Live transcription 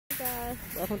guys,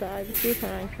 welcome to IBC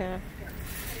Time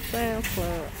Sam's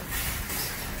Club.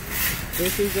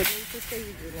 This is a new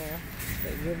procedure now.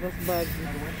 They give us bugs,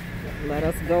 let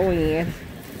us go in.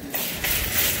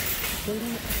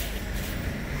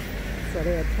 So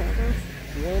they'll tell us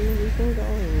when we can go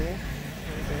in. And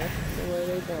that's the way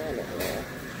they're doing it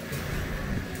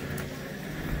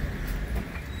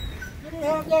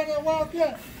now. Walk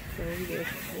in. So we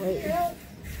just wait.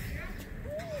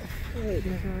 Wait to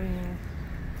go in.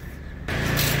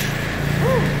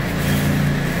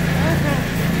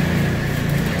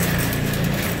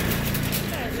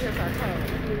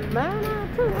 Mine are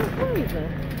too. I'm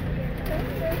freezing.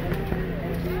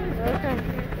 Okay.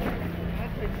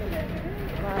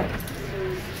 Right.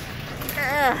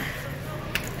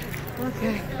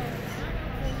 Okay.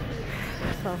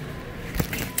 So,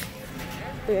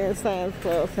 we're in Sam's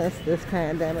Club since this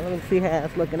pandemic. Let me see how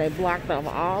it's looking. They blocked off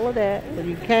all of that, so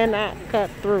you cannot cut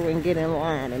through and get in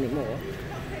line anymore.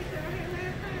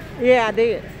 Yeah, I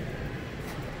did.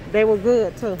 They were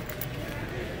good too.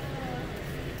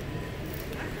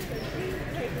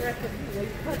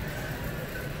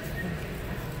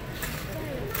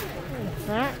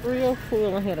 Not real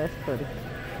cool in here. That's pretty.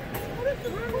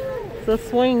 It's a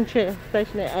swing chair,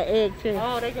 stationary, an egg chair.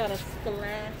 Oh, they got a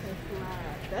splash and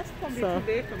slide. That's gonna be too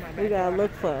big for my backyard. We gotta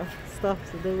look for stuff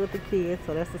to do with the kids.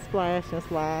 So that's a splash and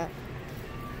slide.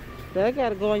 That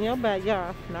gotta go in your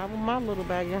backyard, not with my little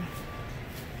backyard.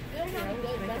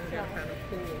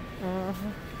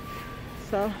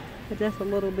 So just a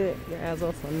little bit gives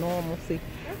us a normalcy,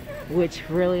 which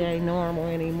really ain't normal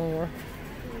anymore,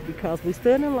 because we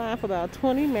stood in line for about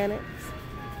 20 minutes.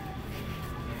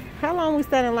 How long we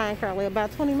stood in line, Carly?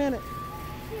 About 20 minutes?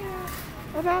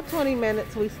 Yeah. About 20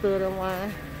 minutes we stood in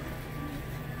line.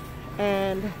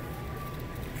 And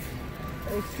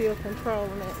they're still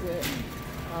controlling it with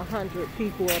 100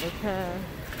 people at a time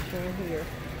in here.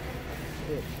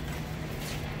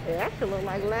 It actually looked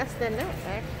like less than that,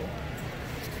 actually.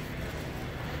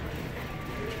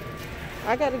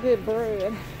 I got to get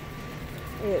bread.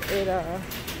 It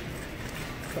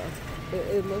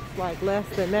looks like less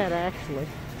than that, actually.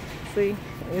 See,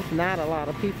 it's not a lot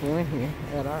of people in here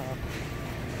at all.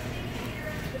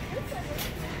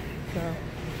 So,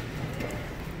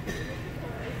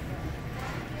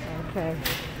 okay.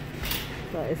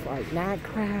 So it's like not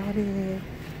crowded.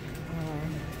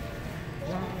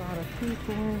 Not a lot of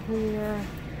people in here.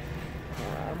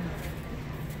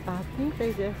 I think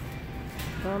they just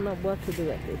don't know what to do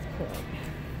at this point.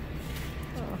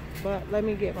 But let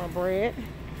me get my bread.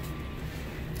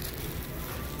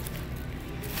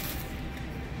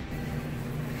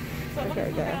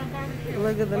 Okay, guys.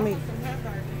 Look at the meat.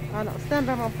 I know. Stand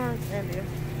by my purse, Andy.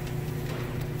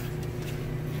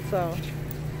 So,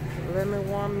 lemon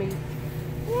warm meat.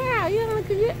 Wow, you don't look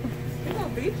at it. It's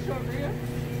gonna beef short rib.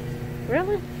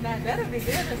 Really? Now that'll be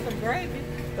good. And some gravy.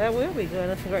 That will be good.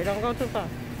 That's great. Don't go too far.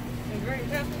 And green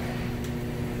pepper.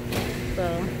 So,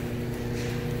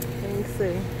 let me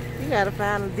see. You gotta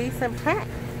find a decent pack.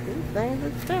 These things are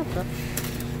expensive.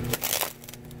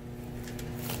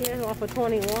 Here's one for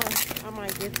 21. I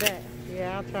might get that.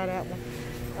 Yeah, I'll try that one.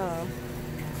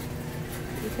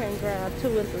 You can't grab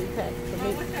 2 and 3 packs of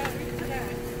meat.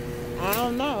 I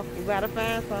don't know. You gotta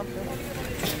find something.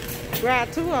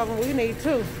 Grab 2 of them. We need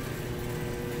 2.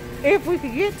 If we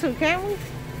could get 2, can't we?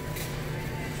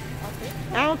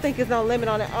 I don't think there's no limit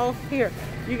on it. Oh, here.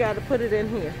 You got to put it in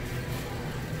here.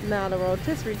 Now, the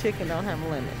rotisserie chicken don't have a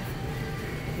limit.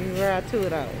 You can grab 2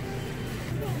 of those.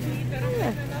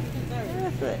 Yeah.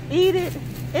 Eat it.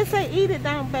 It say eat it,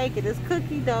 don't bake it. It's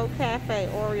cookie dough, cafe,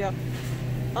 Oreo.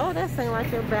 Oh, that seems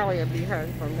like your belly will be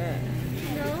hurting from that.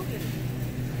 No.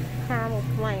 Caramel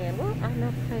flan. Well, I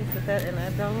never tasted that, and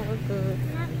that don't look good.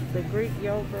 The Greek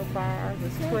yogurt bars.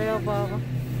 There's 12 of them.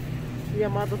 Your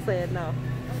mother said no.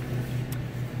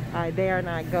 I dare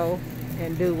not go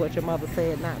and do what your mother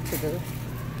said not to do.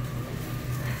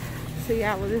 See,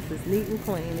 all of this is neat and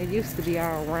clean. It used to be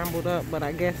all rambled up, but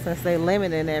I guess since they're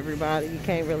limiting everybody, you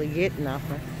can't really get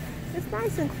nothing. It's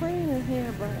nice and clean in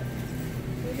here, but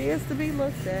it is to be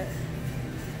looked at.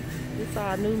 It's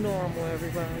our new normal,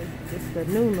 everybody. It's the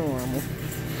new normal.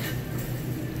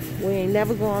 We ain't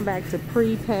never going back to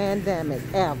pre-pandemic,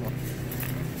 ever.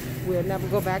 We'll never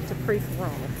go back to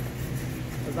pre-corona.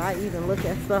 Because I even look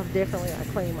at stuff differently. I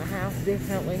clean my house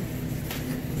differently.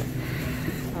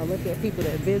 I look at people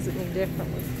that visit me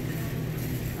differently.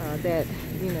 That,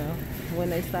 you know, when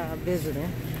they start visiting,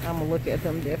 I'm going to look at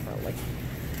them differently.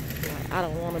 I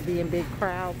don't want to be in big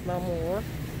crowds no more.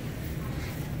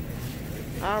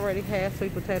 I already had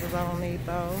sweet potatoes. I don't need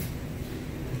those.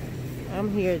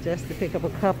 I'm here just to pick up a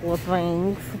couple of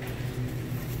things.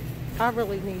 I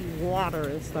really need water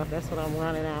and stuff. That's what I'm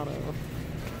running out of.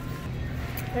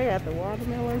 They got the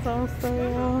watermelons on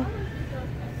sale.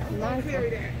 Nice.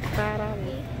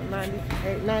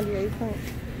 $5, 98 cents.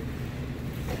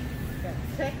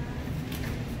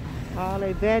 All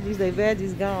their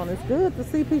veggies gone. It's good to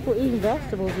see people eating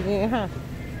vegetables again, huh?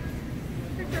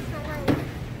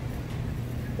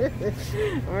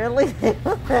 Really?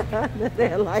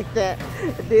 They're like that.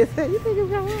 You think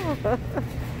it's wrong?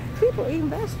 People eating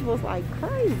vegetables like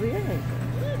crazy, ain't they?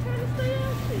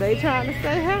 They trying to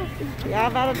stay healthy.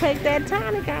 Y'all better take that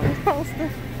tonic I was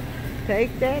posting.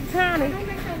 Take that tonic.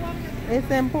 It's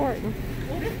important.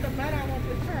 Well, this is the butter I want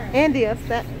to try. India,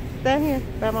 stay here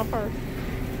by my purse.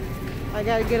 I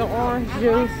gotta get an orange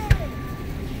juice.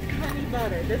 Honey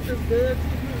butter. This is good to me.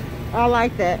 I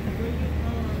like that.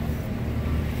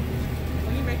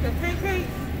 When you make your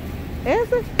pancakes.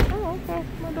 Is it? Oh, okay.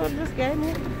 My daughter just gave me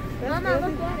it. No, look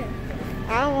at it.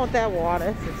 I don't want that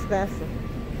water. It's expensive.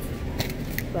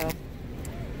 So,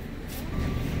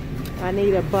 I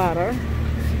need a butter.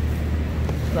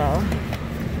 So,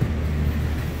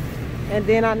 and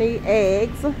then I need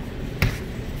eggs. Oh,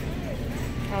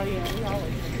 yeah. We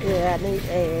always do. Yeah, I need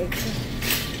eggs.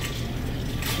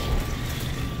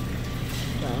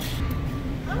 So,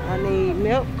 I need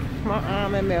milk, my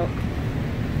almond milk.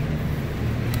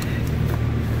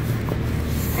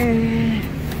 And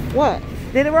what?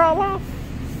 Did it roll off?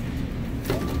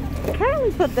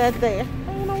 Carly put that there. I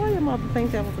don't know why your mother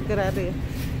thinks that was a good idea.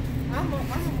 I'm gonna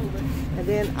move it. And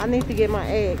then I need to get my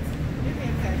eggs. You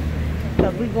can't touch it.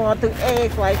 Because we going through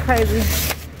eggs like crazy.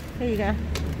 Here you go.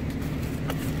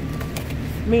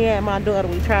 Me and my daughter,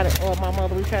 or my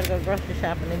mother, we try to go grocery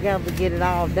shopping together to get it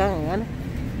all done.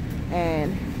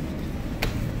 And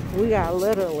we got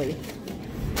literally,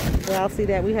 y'all see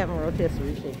that? We having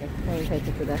rotisserie chicken. I ain't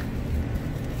taking today.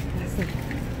 Let's see.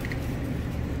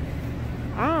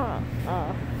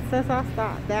 Since I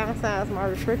stopped downsize my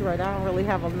refrigerator, I don't really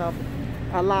have a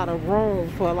lot of room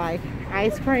for like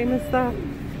ice cream and stuff.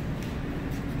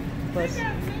 But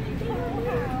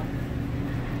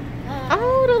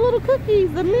oh, the little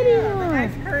cookies, the mini The ones.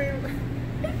 ice cream.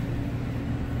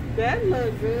 That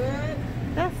look good.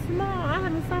 That's small. I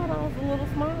haven't saw those, the little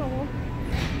small ones.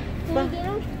 Can But you get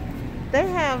them? they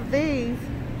have these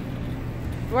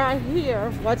right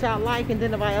here, which I like, and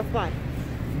then nobody else like.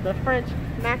 The French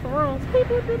macarons.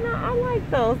 People did not. I like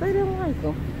those. They didn't like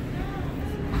them.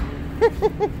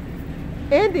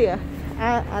 India.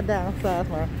 I downsized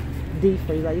my deep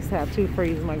freeze. I used to have 2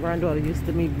 freezers. My granddaughter used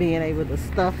to me being able to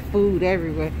stuff food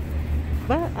everywhere.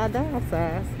 But I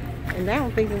downsized. And now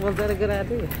I'm thinking, was that a good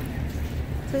idea?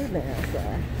 To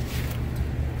downsize.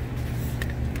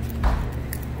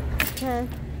 Okay.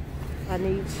 I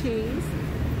need cheese.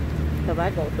 Because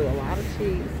I go through a lot of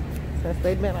cheese since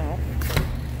they've been off.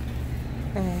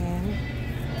 And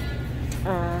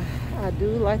I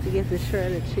do like to get the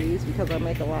shredded cheese because I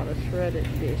make a lot of shredded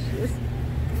dishes.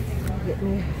 Get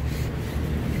me,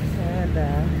 and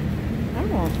I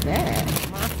want that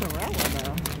mozzarella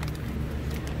though.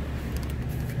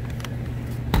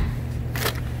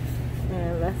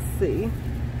 And let's see.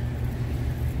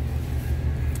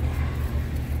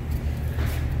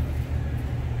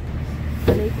 I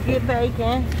need to get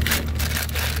bacon.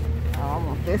 Oh, I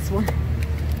want this one.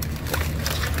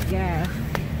 Yeah,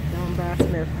 don't buy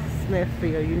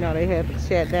Smithfield. You know they had to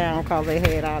shut down because they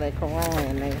had all that corona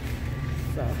in there.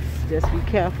 So just be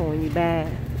careful when you buy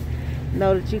it.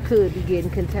 Know that you could be getting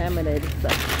contaminated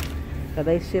stuff. Because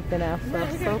they shipping out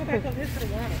stuff so quick.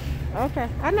 Okay,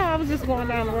 I know. I was just going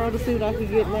down the road to see what I could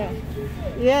get now.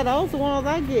 Yeah, those are the ones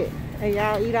I get. And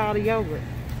y'all eat all the yogurt.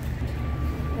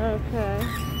 Okay, I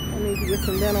need to get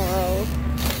some dental rolls.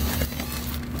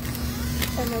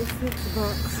 And they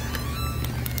 $6.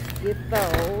 Get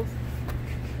those.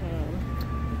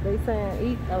 They saying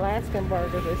eat Alaskan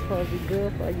burgers. They're supposed to be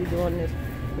good for you doing this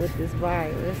with this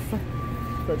virus.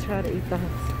 So try to eat those.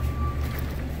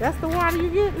 That's the water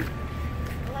you getting? I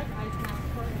like ice cream.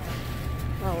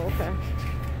 Oh, okay.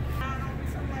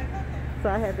 So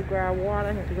I had to grab water.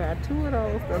 I had to grab 2 of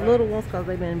those, the little ones, because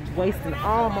they've been wasting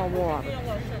all my water.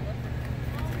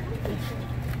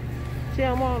 She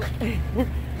don't want it.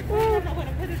 Well,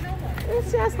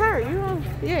 it's just her, you know.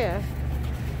 Yeah.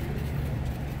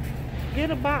 Get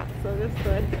a box of this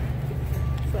stuff.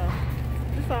 So,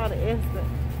 this all the instant.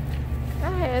 I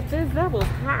had this, that was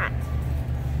hot.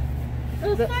 It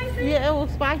was spicy? Yeah, it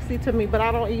was spicy to me, but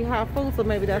I don't eat hot food, so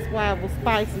maybe that's why it was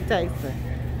spicy tasting.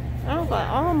 I was like,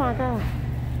 oh my God.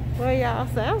 Well, y'all,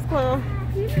 Sam's Club,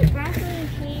 You need broccoli and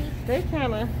cheese. they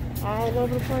kind of all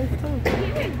over the place too. Look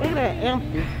at that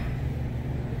empty.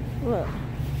 Look,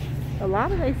 a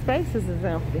lot of their spaces is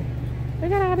empty. They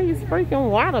got all these freaking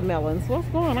watermelons. What's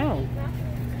going on?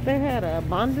 They had an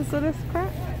abundance of this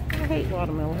crap. I hate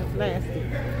watermelon. It's nasty.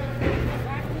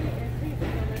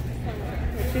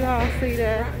 But you all see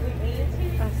that?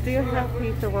 I still have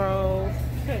pizza rolls.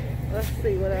 Let's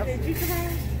see what else.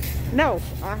 No,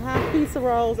 I have pizza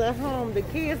rolls at home. The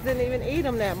kids didn't even eat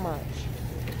them that much.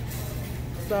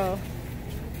 So,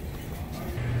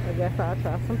 I guess I'll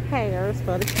try some pears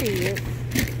for the kids.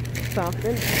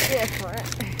 Something different.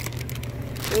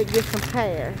 We'll get some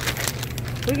pears.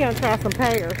 We're going to try some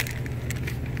pears.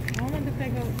 I wonder if they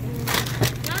go,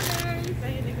 strawberries.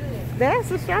 They good. That's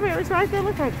the strawberries right there.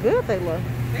 Look how good they look.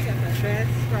 They got the best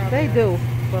strawberries. They do.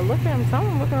 But look at them. Some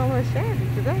of them looking a little shabby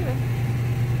today.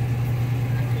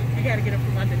 You got to get them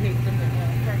from underneath them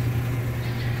first.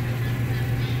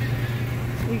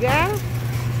 You got them?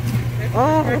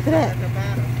 Oh, look at that.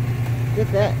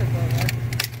 Get that.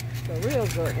 It's a real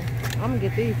good one. I'm going to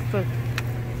get these too.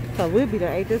 So we'll be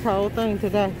there. Ate this whole thing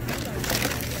today.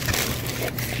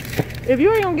 If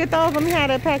you ain't going to get those, let me have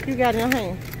that pack you got in your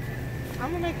hand.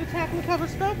 I'm going to make the chocolate covered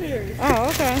strawberries. Oh,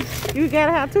 okay. You got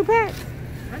to have 2 packs?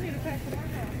 I need a pack for my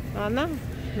house. I know.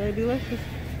 They're delicious.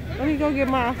 Let me go get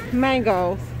my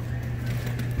mangoes.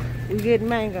 We get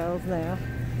mangoes now.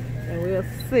 And we'll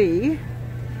see.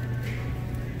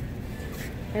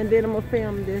 And then I'm going to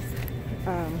film this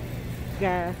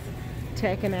guys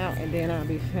checking out, and then I'll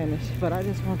be finished. But I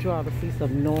just want you all to see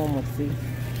some normalcy.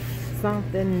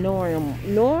 Something normal.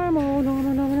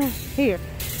 No. Here.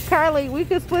 Carly, we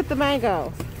could split the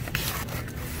mangoes.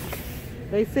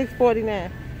 They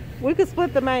 $6.49. We could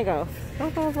split the mangoes.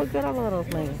 Those things look good. I love those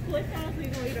mangoes. Split those, so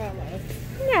you're going to eat all those.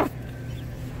 Yeah.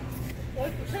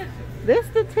 What's the tissue? This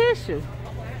the tissue.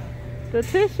 The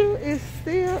tissue is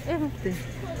still empty.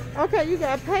 Okay, you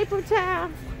got paper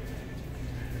towel.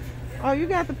 Oh, you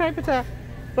got the paper towel.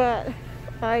 But,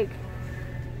 like,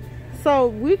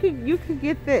 so you could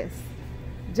get this.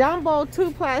 Jumbo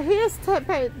 2-ply. Here's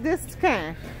this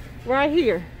kind. Right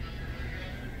here.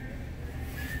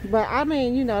 But, I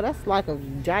mean, you know, that's like a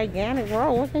gigantic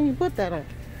roll. What can you put that on?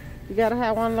 You got to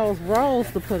have one of those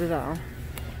rolls to put it on.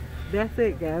 That's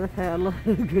it, guys.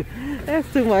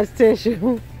 That's too much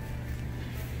tissue.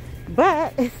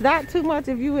 But it's not too much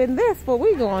if you in this, what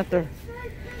we going through.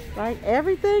 Like,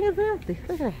 everything is empty.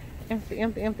 Look at that.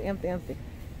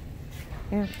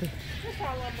 Empty.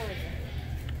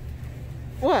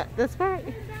 What? That's right.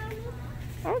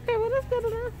 Okay, well, that's good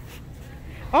enough.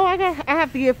 Oh, I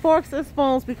have to get forks and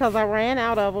spoons because I ran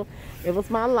out of them. It was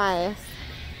my last.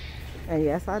 And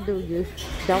yes, I do use.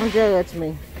 Don't judge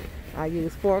me. I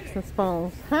use forks and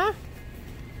spoons. Huh?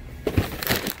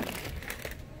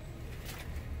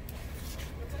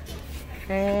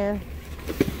 And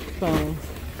spoons.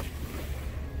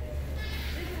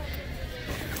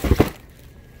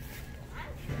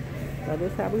 So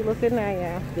this is how we looking now,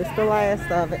 y'all. This is the last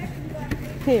of it.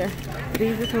 Here,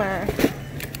 these is mine.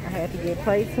 I had to get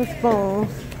plates and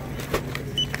spoons.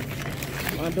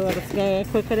 My daughter scanned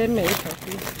quicker than me, so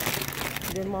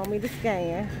she didn't want me to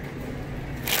scan.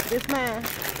 This mine.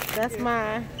 That's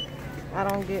mine. I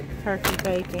don't get turkey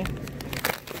bacon.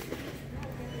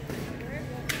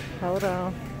 Hold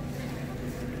on.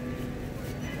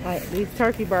 Alright, these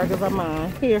turkey burgers are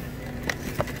mine. Here.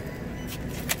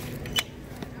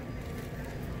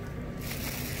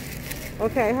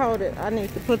 Okay, hold it. I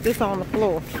need to put this on the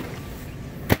floor.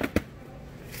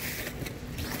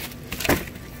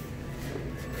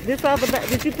 This other bag,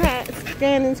 did you pack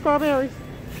scanning strawberries?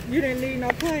 You didn't need no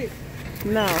plate?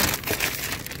 No.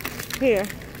 Here.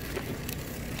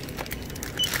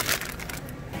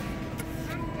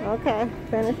 Okay,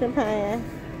 finishing pan.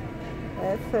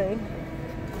 Let's see.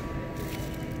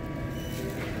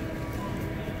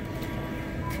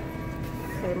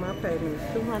 Okay, my payment is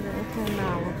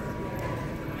 $210.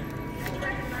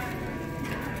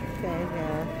 Okay,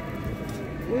 guys.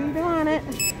 We doing it.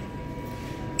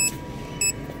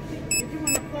 Did you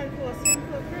want to play for a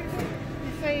simple crinkle?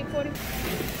 You saved 40.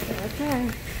 Okay.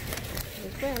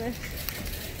 We're finished.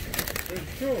 It's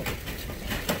true.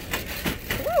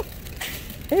 Woo!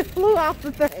 It flew off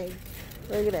the thing.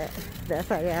 Look at that. That's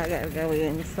how y'all gotta go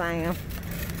in and slam.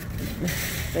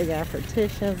 They got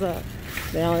partitions up.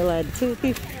 They only let 2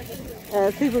 people.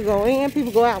 As people go in,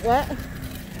 people go out. What?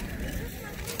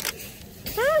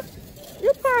 Huh?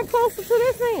 You're probably closer to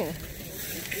this end.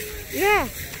 Yeah.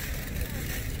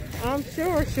 I'm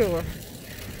sure.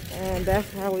 And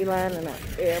that's how we lining up.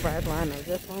 Everybody's lining up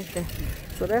just like that.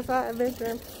 So that's our adventure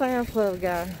in Sam's Club,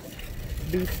 guys.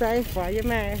 Be safe, wear your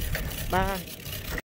mask. Bye.